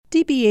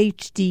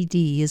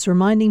CBHDD is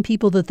reminding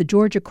people that the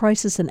Georgia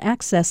Crisis and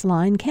Access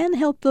Line can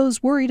help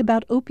those worried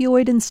about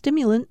opioid and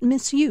stimulant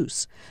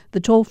misuse. The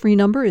toll-free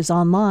number is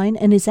online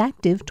and is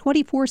active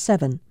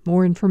 24/7.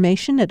 More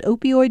information at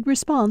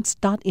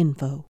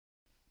opioidresponse.info.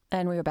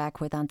 And we are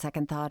back with On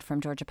Second Thought from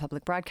Georgia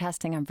Public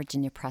Broadcasting. I'm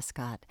Virginia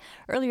Prescott.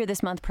 Earlier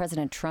this month,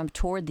 President Trump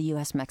toured the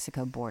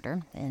U.S.-Mexico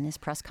border. In his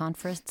press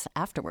conference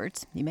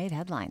afterwards, he made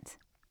headlines.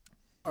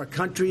 Our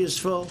country is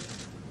full.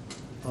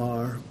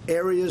 Our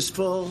area is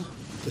full.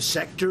 The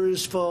sector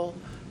is full.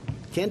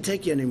 Can't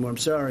take you anymore. I'm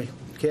sorry.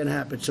 Can't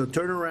happen. So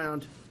turn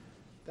around.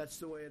 That's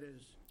the way it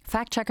is.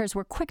 Fact-checkers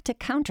were quick to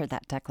counter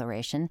that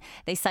declaration.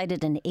 They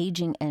cited an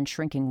aging and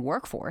shrinking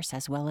workforce,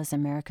 as well as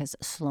America's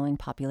slowing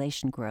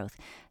population growth,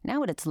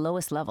 now at its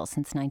lowest level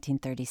since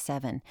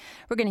 1937.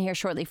 We're going to hear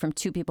shortly from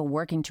two people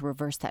working to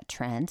reverse that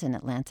trend in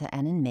Atlanta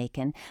and in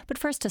Macon. But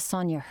first to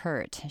Sonia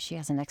Hurt. She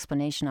has an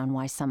explanation on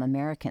why some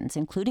Americans,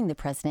 including the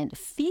president,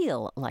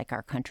 feel like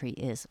our country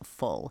is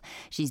full.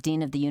 She's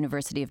dean of the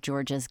University of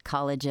Georgia's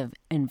College of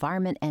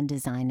Environment and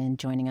Design and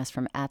joining us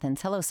from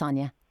Athens. Hello,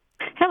 Sonia.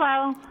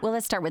 Hello. Well,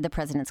 let's start with the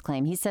president's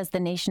claim. He says the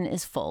nation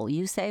is full.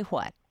 You say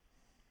what?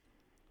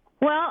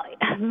 Well,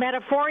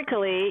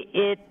 metaphorically,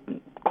 it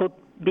could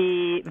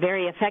be a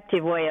very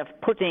effective way of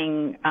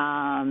putting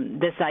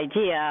this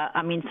idea.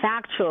 I mean,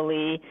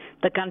 factually,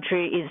 the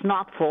country is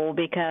not full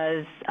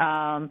because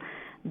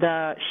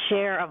the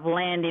share of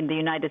land in the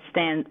United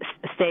States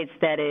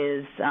that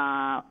is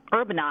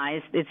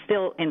urbanized is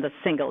still in the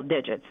single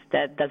digits.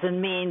 That doesn't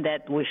mean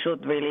that we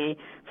should really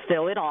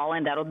fill it all,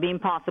 and that would be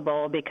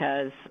impossible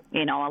because,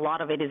 you know, a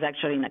lot of it is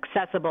actually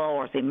inaccessible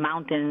or in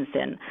mountains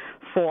and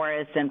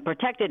forests and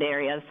protected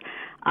areas.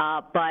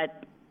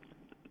 But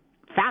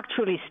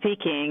factually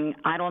speaking,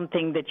 I don't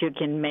think that you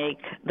can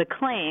make the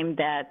claim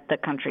that the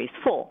country is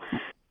full.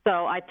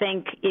 So I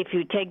think if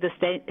you take the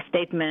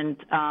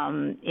statement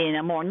in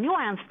a more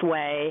nuanced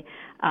way,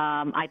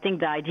 I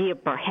think the idea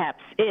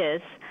perhaps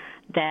is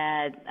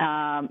that,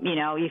 you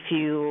know,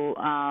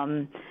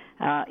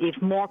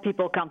 if more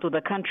people come to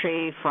the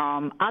country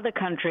from other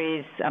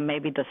countries,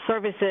 maybe the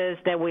services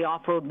that we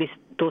offer would be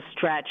too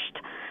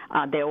stretched.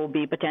 There will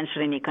be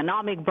potentially an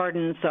economic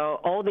burden. So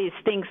all these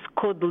things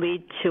could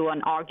lead to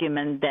an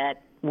argument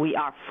that we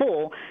are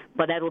full,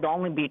 but that would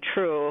only be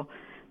true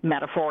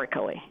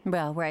metaphorically.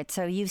 Well, right.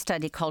 So you've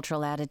studied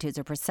cultural attitudes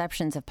or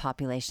perceptions of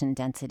population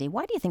density.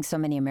 Why do you think so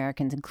many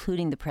Americans,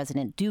 including the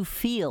president, do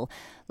feel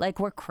like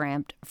we're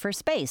cramped for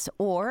space?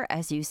 Or,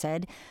 as you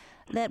said,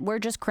 that we're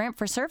just cramped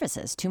for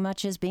services. Too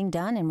much is being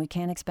done and we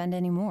can't expend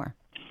any more.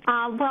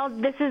 Well,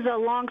 this is a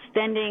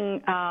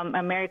long-standing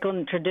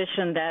American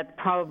tradition that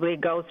probably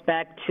goes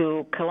back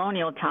to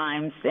colonial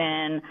times.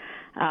 And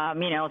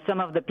you know, some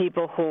of the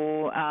people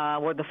who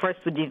were the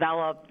first to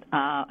develop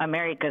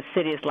America's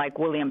cities, like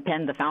William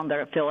Penn, the founder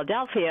of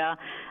Philadelphia,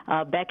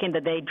 back in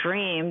the day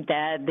dreamed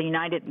that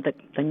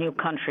the new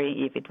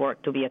country, if it were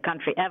to be a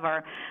country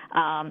ever,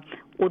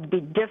 would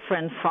be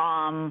different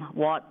from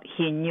what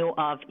he knew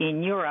of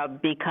in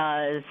Europe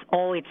because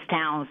all its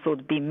towns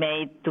would be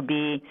made to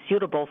be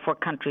suitable for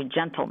country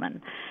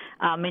gentlemen.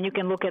 And you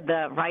can look at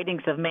the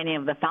writings of many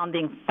of the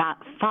founding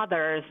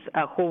fathers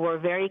who were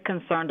very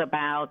concerned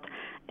about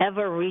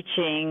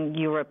ever-reaching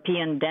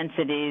European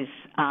densities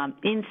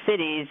in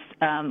cities,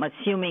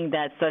 assuming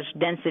that such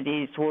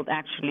densities would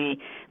actually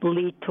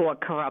lead to a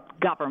corrupt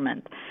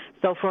government.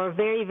 So for a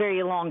very,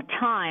 very long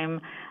time,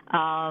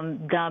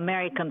 the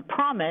American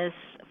promise,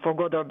 for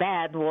good or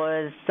bad,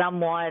 was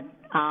somewhat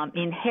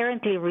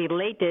inherently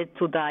related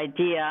to the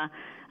idea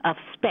of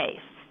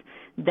space,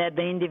 that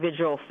the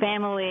individual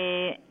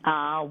family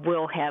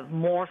will have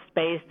more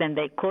space than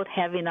they could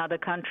have in other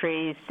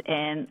countries,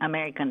 and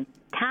American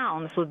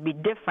towns would be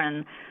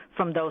different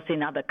from those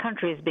in other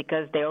countries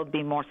because they will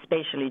be more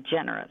spatially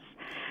generous.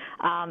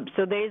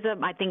 So there's,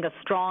 I think, a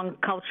strong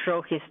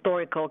cultural,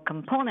 historical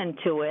component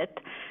to it.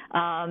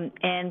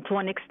 And to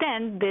an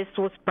extent, this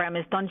was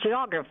premised on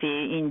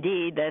geography,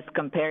 indeed, as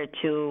compared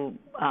to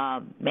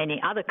many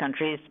other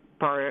countries.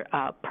 Per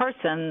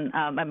person,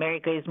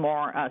 America is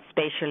more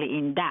spatially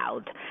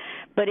endowed.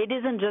 But it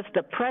isn't just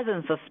the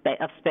presence of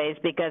space,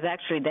 because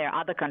actually there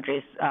are other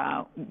countries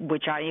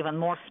which are even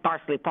more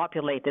sparsely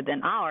populated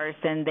than ours,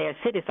 and their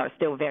cities are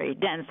still very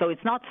dense. So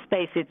it's not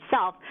space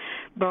itself,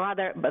 but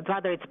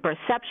rather its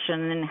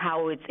perception and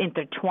how it's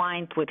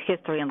intertwined with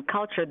history and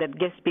culture that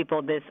gives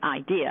people this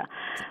idea.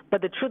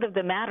 But the truth of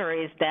the matter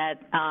is that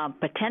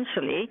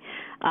potentially,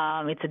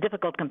 it's a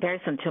difficult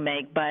comparison to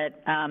make, but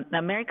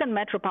American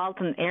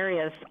metropolitan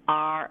areas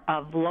are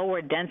of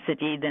lower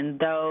density than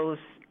those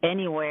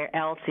anywhere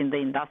else in the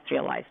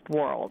industrialized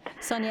world.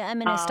 Sonia, I'm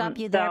going to stop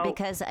you there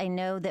because I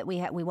know that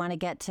we want to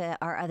get to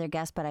our other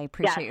guests, but I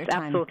appreciate your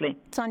time. Absolutely.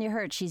 Sonia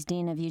Hurt, she's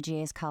Dean of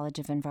UGA's College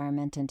of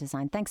Environment and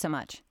Design. Thanks so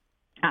much.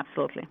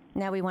 Absolutely.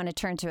 Now we want to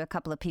turn to a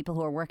couple of people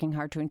who are working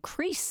hard to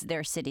increase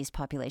their city's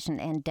population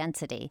and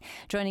density.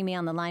 Joining me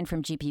on the line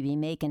from GPB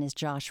Macon is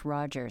Josh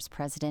Rogers,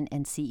 President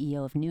and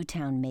CEO of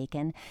Newtown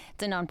Macon.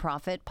 It's a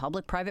nonprofit,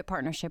 public-private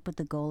partnership with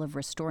the goal of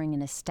restoring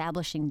and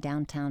establishing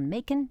downtown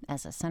Macon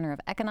as a center of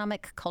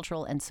economic,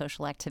 cultural, and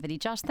social activity.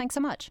 Josh, thanks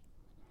so much.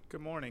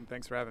 Good morning.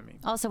 Thanks for having me.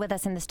 Also with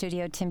us in the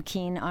studio, Tim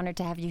Keane. Honored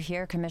to have you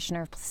here,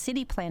 Commissioner of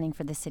City Planning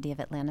for the City of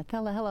Atlanta.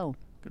 Hello.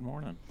 Good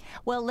morning.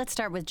 Well, let's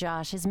start with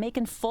Josh. Is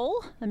Macon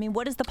full? I mean,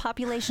 what is the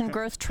population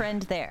growth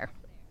trend there?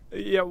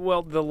 Yeah,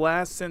 well, the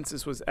last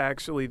census was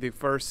actually the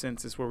first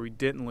census where we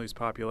didn't lose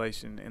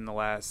population in the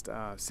last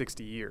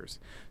 60 years.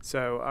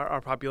 So our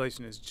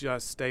population is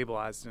just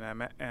stabilized,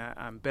 and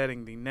I'm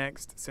betting the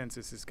next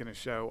census is going to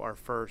show our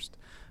first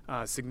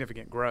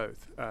significant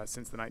growth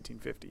since the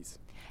 1950s.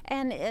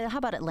 And how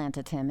about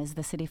Atlanta, Tim? Is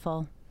the city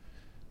full?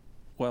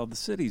 Well, the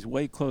city's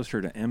way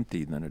closer to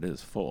empty than it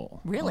is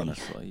full. Really?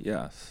 Honestly,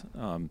 yes.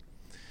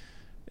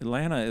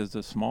 Atlanta is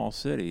a small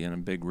city in a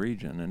big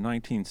region. In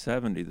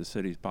 1970, the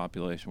city's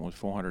population was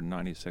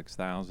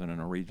 496,000 in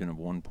a region of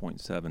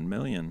 1.7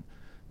 million.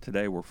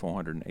 Today, we're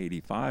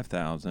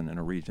 485,000 in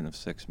a region of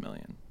 6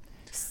 million.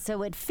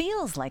 So it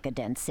feels like a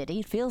dense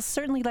city. It feels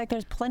certainly like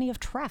there's plenty of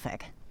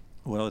traffic.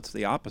 Well, it's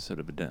the opposite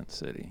of a dense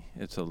city.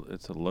 It's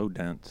a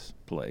low-dense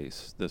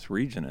place, this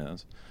region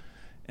is.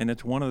 And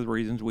it's one of the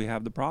reasons we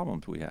have the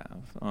problems we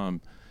have.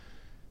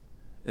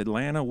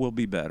 Atlanta will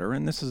be better,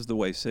 and this is the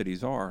way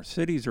cities are.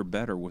 Cities are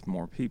better with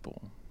more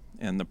people.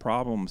 And the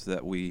problems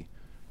that we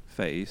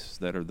face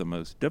that are the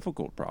most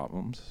difficult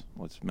problems,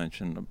 let's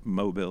mention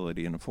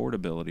mobility and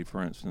affordability,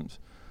 for instance,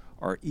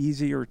 are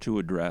easier to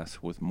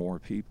address with more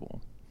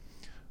people.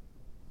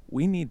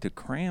 We need to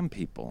cram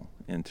people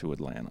into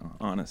Atlanta,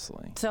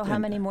 honestly. So how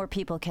many more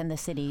people can the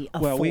city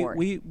afford?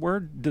 Well, we're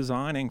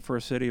designing for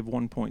a city of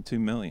 1.2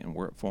 million.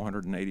 We're at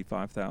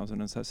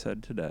 485,000, as I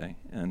said today,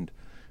 and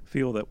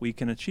feel that we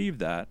can achieve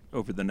that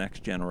over the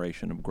next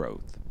generation of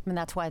growth. And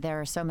that's why there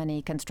are so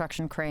many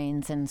construction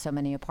cranes and so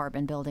many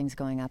apartment buildings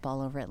going up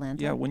all over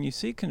Atlanta. Yeah, when you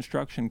see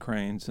construction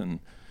cranes and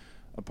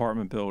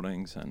apartment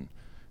buildings and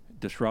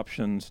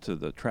disruptions to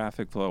the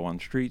traffic flow on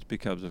streets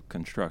because of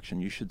construction,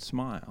 you should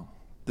smile.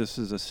 This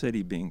is a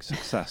city being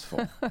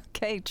successful.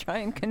 Okay, try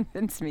and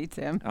convince me,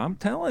 Tim. I'm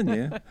telling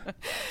you.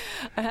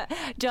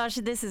 Josh,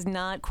 this is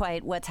not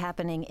quite what's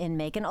happening in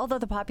Macon, although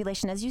the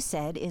population, as you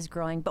said, is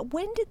growing. But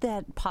when did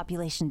that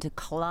population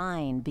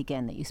decline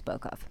begin that you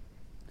spoke of?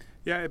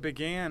 Yeah, it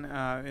began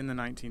in the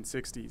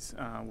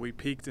 1960s. We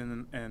peaked in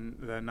the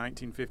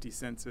 1950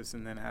 census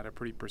and then had a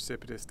pretty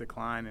precipitous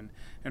decline.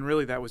 And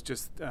really that was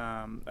just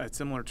a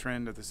similar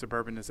trend of the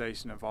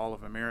suburbanization of all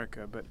of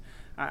America. But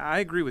I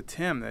agree with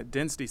Tim that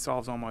density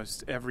solves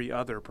almost every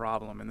other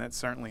problem, and that's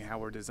certainly how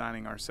we're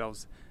designing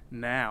ourselves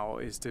now,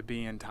 is to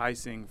be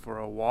enticing for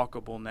a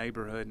walkable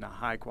neighborhood and a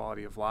high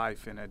quality of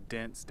life in a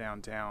dense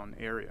downtown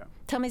area.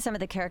 Tell me some of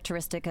the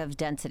characteristic of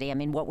density. I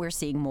mean, what we're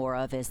seeing more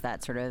of is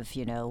that sort of,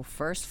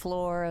 first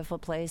floor of a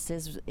place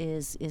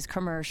is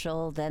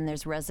commercial, then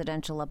there's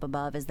residential up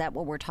above. Is that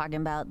what we're talking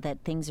about, that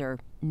things are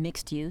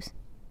mixed use?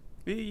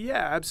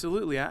 Yeah,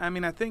 absolutely. I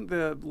mean, I think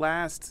the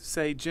last,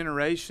 say,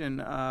 generation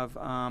of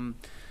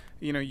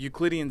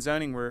Euclidean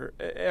zoning, where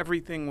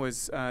everything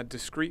was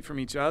discrete from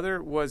each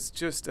other, was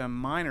just a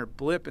minor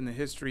blip in the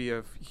history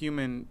of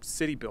human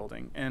city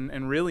building,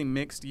 and really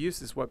mixed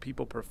use is what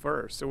people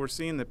prefer. So we're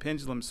seeing the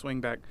pendulum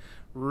swing back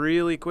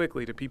really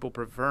quickly to people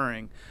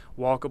preferring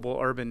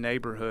walkable urban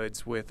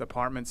neighborhoods with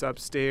apartments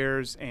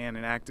upstairs and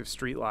an active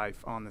street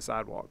life on the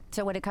sidewalk.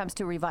 So when it comes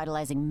to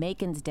revitalizing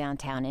Macon's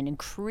downtown and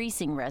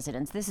increasing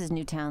residents, this is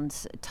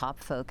Newtown's top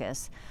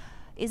focus.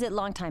 Is it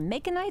longtime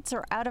Maconites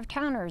or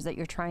out-of-towners that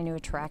you're trying to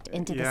attract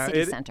into the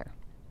city center?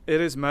 It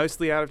is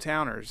mostly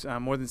out-of-towners.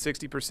 More than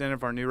 60%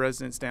 of our new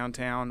residents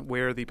downtown,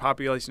 where the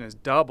population has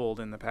doubled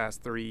in the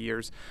past 3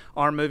 years,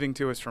 are moving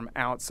to us from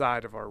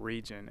outside of our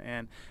region.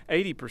 And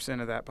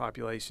 80% of that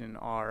population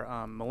are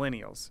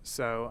millennials.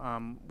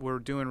 So we're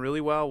doing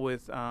really well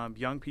with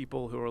young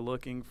people who are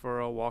looking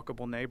for a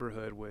walkable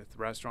neighborhood with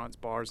restaurants,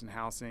 bars, and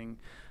housing,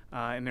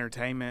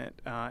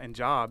 entertainment, and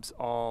jobs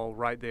all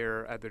right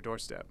there at their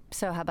doorstep.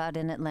 So how about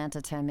in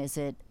Atlanta, Tim? Is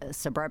it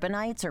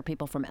suburbanites or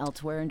people from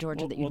elsewhere in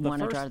Georgia that you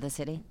want to draw to the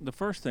city? The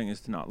first thing is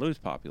to not lose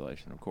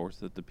population, of course,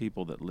 that the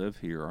people that live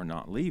here are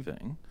not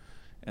leaving,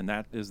 and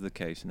that is the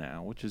case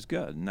now, which is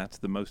good, and that's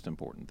the most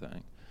important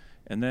thing.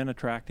 And then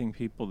attracting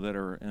people that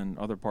are in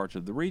other parts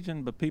of the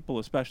region, but people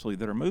especially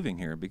that are moving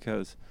here,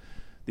 because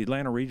the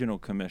Atlanta Regional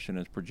Commission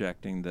is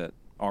projecting that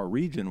our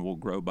region will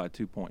grow by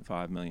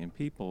 2.5 million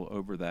people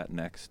over that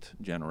next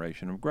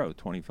generation of growth,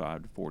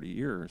 25 to 40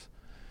 years.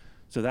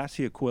 So that's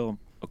the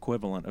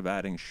equivalent of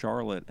adding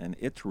Charlotte and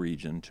its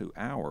region to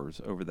ours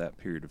over that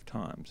period of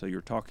time. So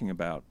you're talking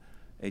about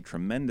a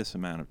tremendous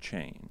amount of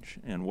change.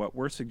 And what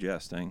we're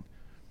suggesting,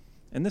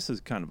 and this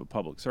is kind of a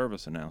public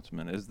service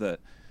announcement, is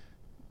that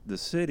the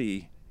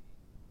city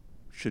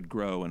should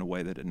grow in a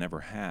way that it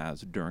never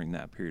has during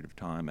that period of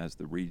time as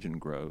the region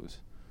grows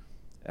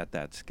at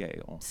that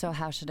scale. So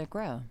how should it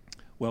grow?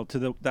 Well,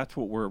 that's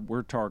what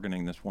we're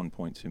targeting, this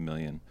 1.2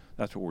 million.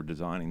 That's what we're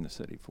designing the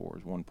city for,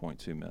 is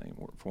 1.2 million.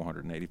 We're at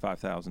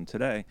 485,000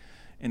 today.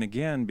 And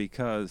again,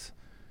 because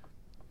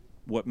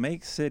what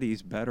makes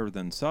cities better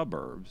than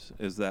suburbs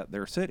is that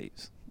they're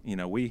cities.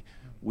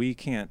 We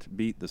can't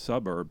beat the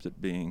suburbs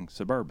at being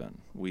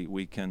suburban.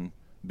 We can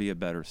be a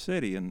better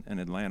city, and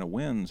Atlanta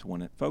wins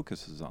when it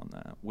focuses on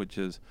that, which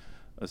is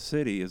a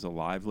city is a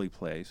lively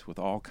place with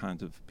all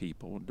kinds of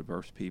people,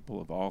 diverse people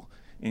of all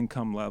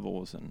income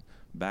levels and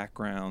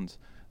backgrounds.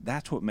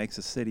 That's what makes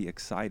a city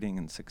exciting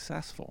and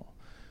successful.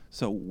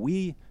 So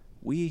we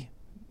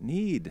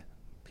need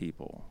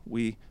people.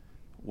 We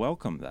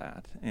welcome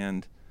that,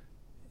 and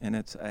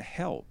it's a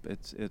help.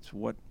 It's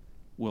what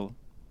will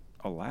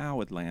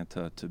allow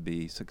Atlanta to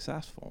be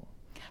successful.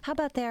 How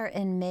about there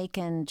in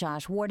Macon,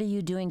 Josh? What are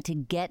you doing to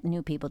get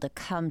new people to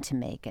come to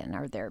Macon?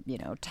 Are there,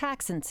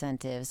 tax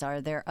incentives?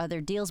 Are there other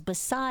deals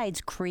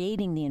besides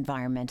creating the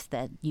environment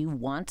that you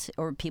want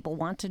or people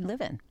want to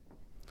live in?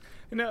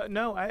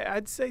 No,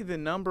 I'd say the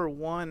number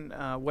one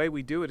way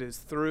we do it is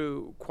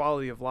through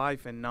quality of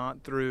life and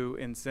not through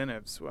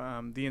incentives.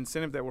 The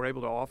incentive that we're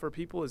able to offer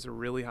people is a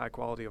really high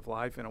quality of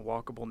life in a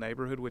walkable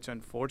neighborhood, which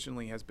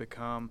unfortunately has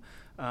become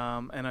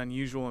an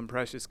unusual and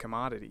precious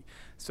commodity.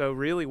 So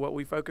really what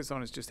we focus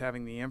on is just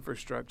having the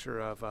infrastructure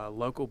of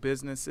local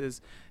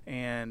businesses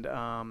and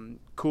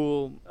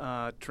cool,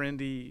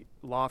 trendy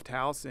loft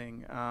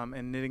housing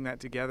and knitting that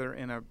together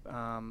in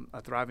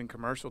a thriving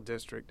commercial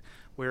district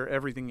where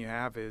everything you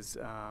have is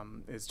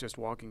just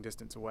walking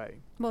distance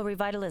away. Well,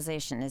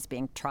 revitalization is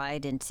being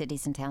tried in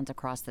cities and towns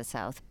across the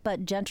South,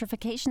 but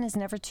gentrification is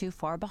never too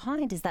far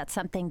behind. Is that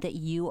something that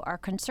you are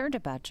concerned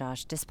about,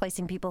 Josh?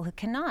 Displacing people who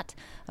cannot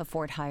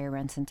afford higher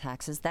rents and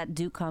taxes that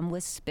do come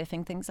with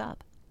spiffing things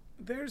up?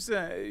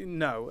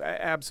 No,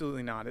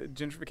 absolutely not.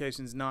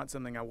 Gentrification is not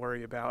something I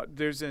worry about.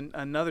 There's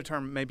another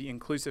term, maybe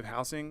inclusive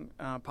housing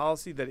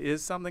policy, that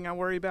is something I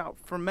worry about.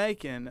 For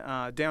Macon,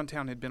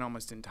 downtown had been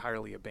almost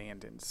entirely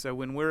abandoned. So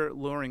when we're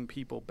luring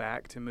people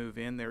back to move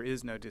in, there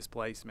is no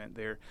displacement.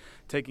 They're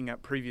taking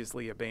up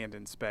previously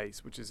abandoned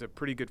space, which is a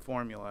pretty good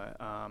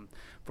formula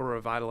for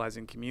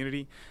revitalizing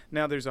community.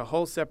 Now, there's a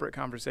whole separate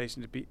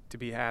conversation to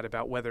be had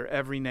about whether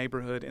every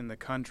neighborhood in the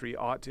country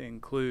ought to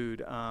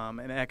include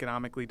an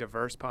economically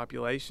diverse population.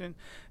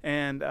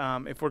 And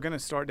if we're going to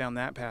start down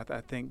that path,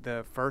 I think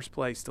the first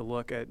place to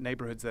look at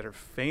neighborhoods that are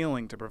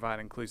failing to provide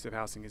inclusive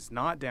housing is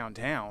not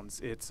downtowns.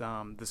 It's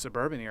the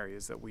suburban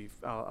areas that we've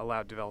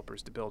allowed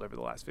developers to build over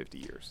the last 50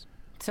 years.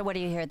 So what do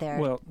you hear there?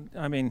 Well,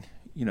 I mean,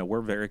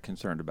 we're very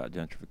concerned about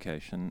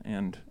gentrification.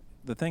 And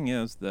the thing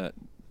is that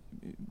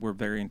we're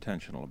very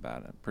intentional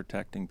about it,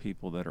 protecting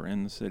people that are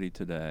in the city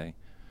today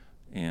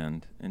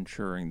and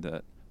ensuring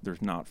that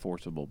there's not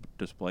forcible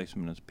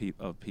displacement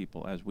of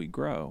people as we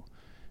grow.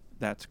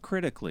 That's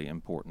critically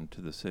important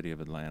to the city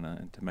of Atlanta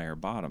and to Mayor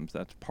Bottoms.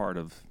 That's part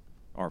of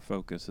our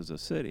focus as a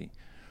city.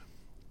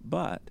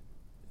 But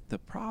the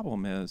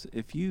problem is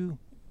if you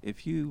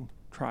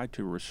try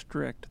to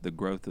restrict the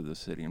growth of the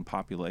city and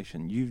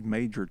population, you've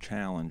made your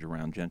challenge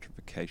around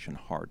gentrification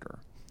harder.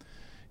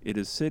 It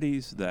is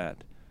cities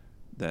that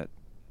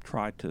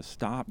try to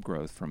stop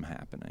growth from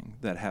happening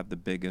that have the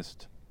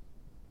biggest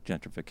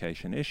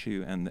gentrification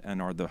issue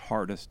and are the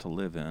hardest to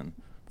live in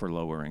for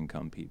lower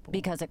income people.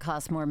 Because it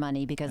costs more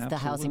money, because Absolutely.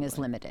 The housing is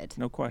limited.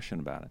 No question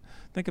about it.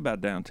 Think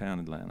about downtown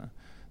Atlanta.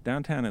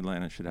 Downtown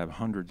Atlanta should have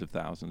hundreds of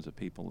thousands of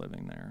people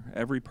living there.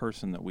 Every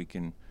person that we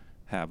can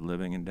have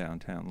living in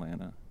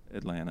downtown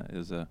Atlanta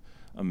is an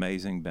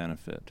amazing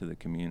benefit to the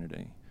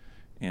community.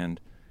 And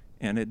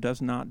it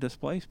does not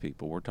displace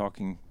people. We're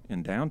talking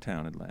in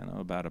downtown Atlanta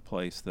about a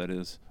place that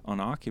is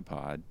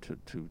unoccupied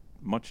to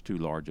much too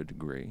large a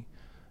degree.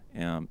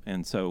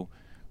 And so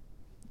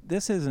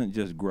this isn't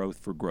just growth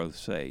for growth's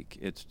sake.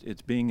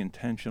 It's being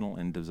intentional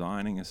in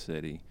designing a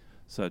city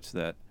such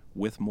that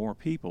with more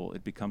people,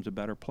 it becomes a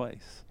better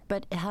place.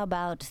 But how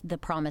about the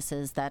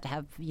promises that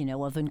have,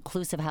 of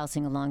inclusive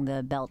housing along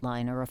the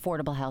Beltline or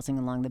affordable housing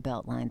along the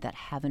Beltline that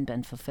haven't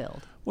been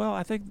fulfilled? Well,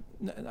 I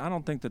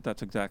don't think that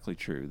that's exactly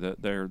true.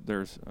 That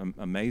there's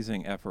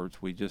amazing efforts.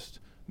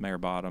 Mayor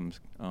Bottoms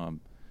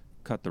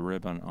cut the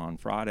ribbon on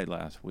Friday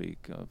last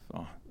week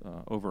of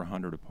over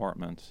 100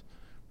 apartments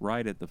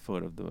right at the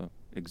foot of the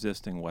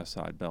existing West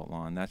Side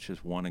Beltline. That's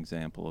just one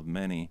example of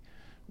many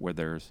where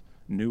there's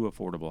new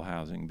affordable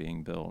housing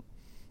being built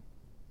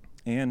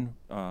and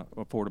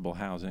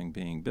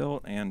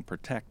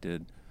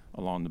protected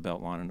along the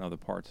Beltline and other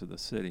parts of the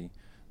city.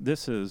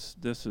 This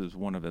is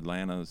one of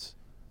Atlanta's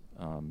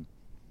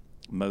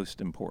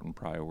most important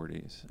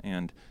priorities,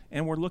 and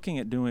we're looking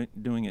at doing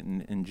it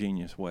in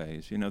ingenious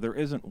ways. There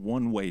isn't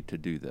one way to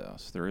do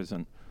this. There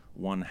isn't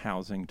one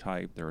housing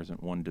type. There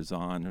isn't one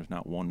design. There's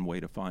not one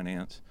way to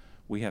finance.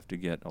 we have to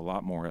get a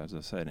lot more, as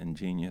I said,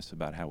 ingenious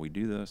about how we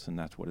do this, and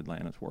that's what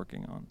Atlanta's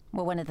working on.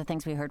 Well, one of the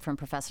things we heard from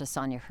Professor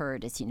Sonia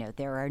Hurd is,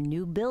 there are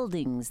new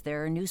buildings,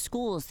 there are new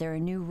schools, there are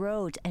new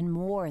roads, and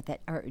more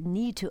that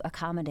need to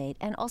accommodate,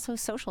 and also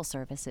social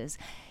services.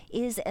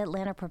 Is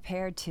Atlanta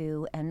prepared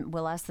to, and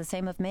we'll ask the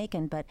same of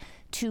Macon, but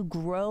to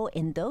grow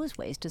in those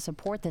ways to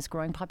support this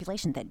growing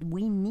population that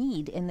we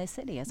need in this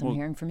city, as I'm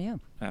hearing from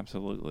you?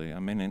 Absolutely. I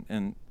mean,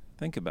 and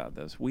think about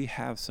this. We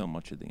have so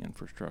much of the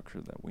infrastructure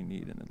that we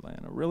need in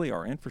Atlanta. Really,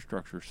 our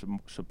infrastructure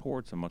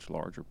supports a much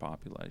larger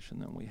population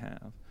than we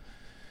have.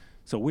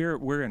 So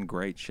we're in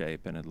great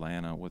shape in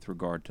Atlanta with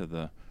regard to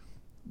the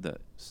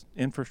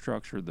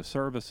infrastructure, the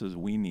services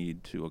we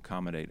need to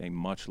accommodate a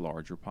much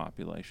larger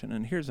population.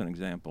 And here's an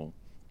example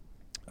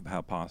of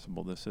how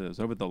possible this is.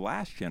 Over the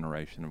last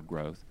generation of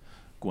growth,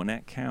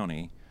 Gwinnett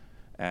County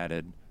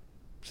added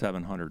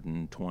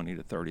 720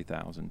 to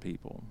 30,000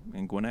 people.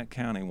 In Gwinnett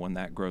County, when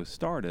that growth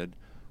started,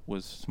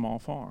 was small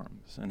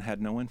farms and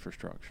had no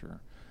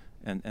infrastructure.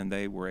 And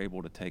they were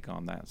able to take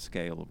on that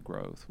scale of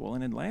growth. Well,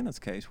 in Atlanta's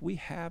case, we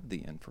have the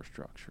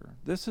infrastructure.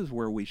 This is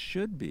where we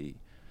should be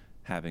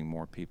having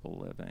more people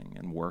living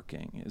and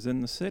working, is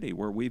in the city,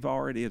 where we've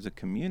already, as a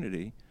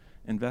community,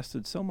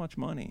 invested so much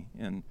money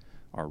in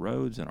our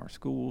roads and our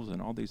schools and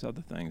all these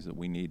other things that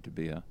we need to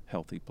be a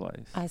healthy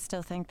place. I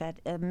still think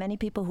that many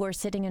people who are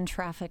sitting in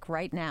traffic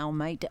right now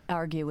might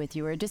argue with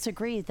you or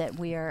disagree that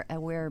where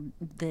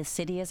the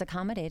city is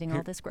accommodating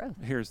all this growth.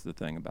 Here's the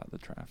thing about the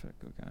traffic,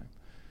 okay?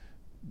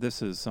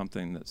 This is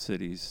something that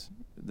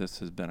this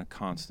has been a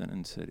constant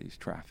in cities,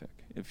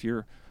 traffic. If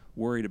you're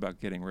worried about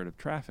getting rid of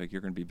traffic,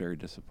 you're going to be very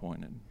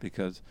disappointed,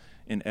 because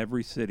in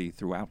every city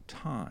throughout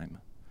time,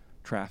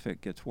 traffic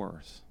gets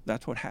worse.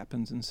 That's what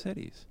happens in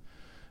cities.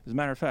 As a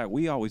matter of fact,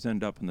 we always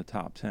end up in the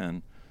top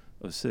 10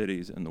 of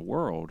cities in the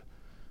world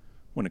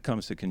when it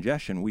comes to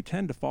congestion. We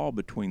tend to fall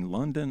between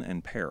London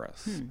and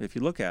Paris. If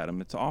you look at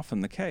them, it's often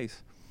the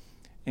case.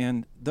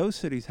 And those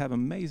cities have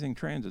amazing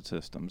transit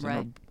systems and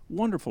are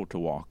wonderful to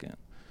walk in,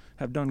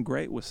 have done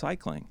great with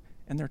cycling,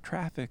 and their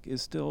traffic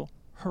is still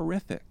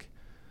horrific.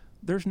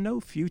 There's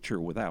no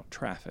future without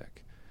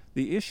traffic.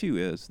 The issue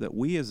is that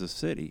we as a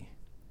city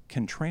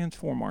can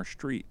transform our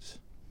streets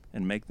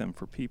and make them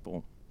for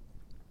people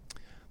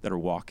that are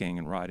walking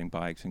and riding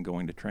bikes and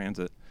going to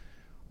transit.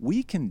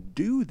 We can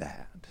do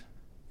that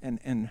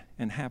and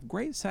have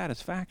great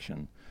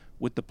satisfaction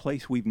with the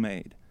place we've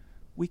made.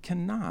 We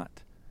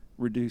cannot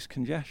reduce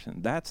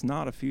congestion. That's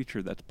not a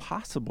future that's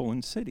possible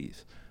in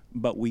cities,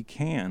 but we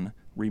can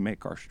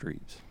remake our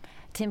streets.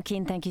 Tim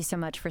Keane, thank you so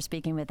much for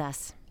speaking with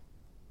us.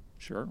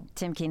 Sure.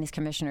 Tim Keane is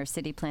Commissioner of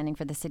City Planning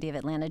for the City of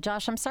Atlanta.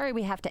 Josh, I'm sorry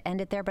we have to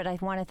end it there, but I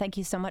want to thank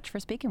you so much for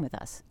speaking with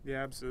us.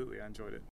 Yeah, absolutely. I enjoyed it.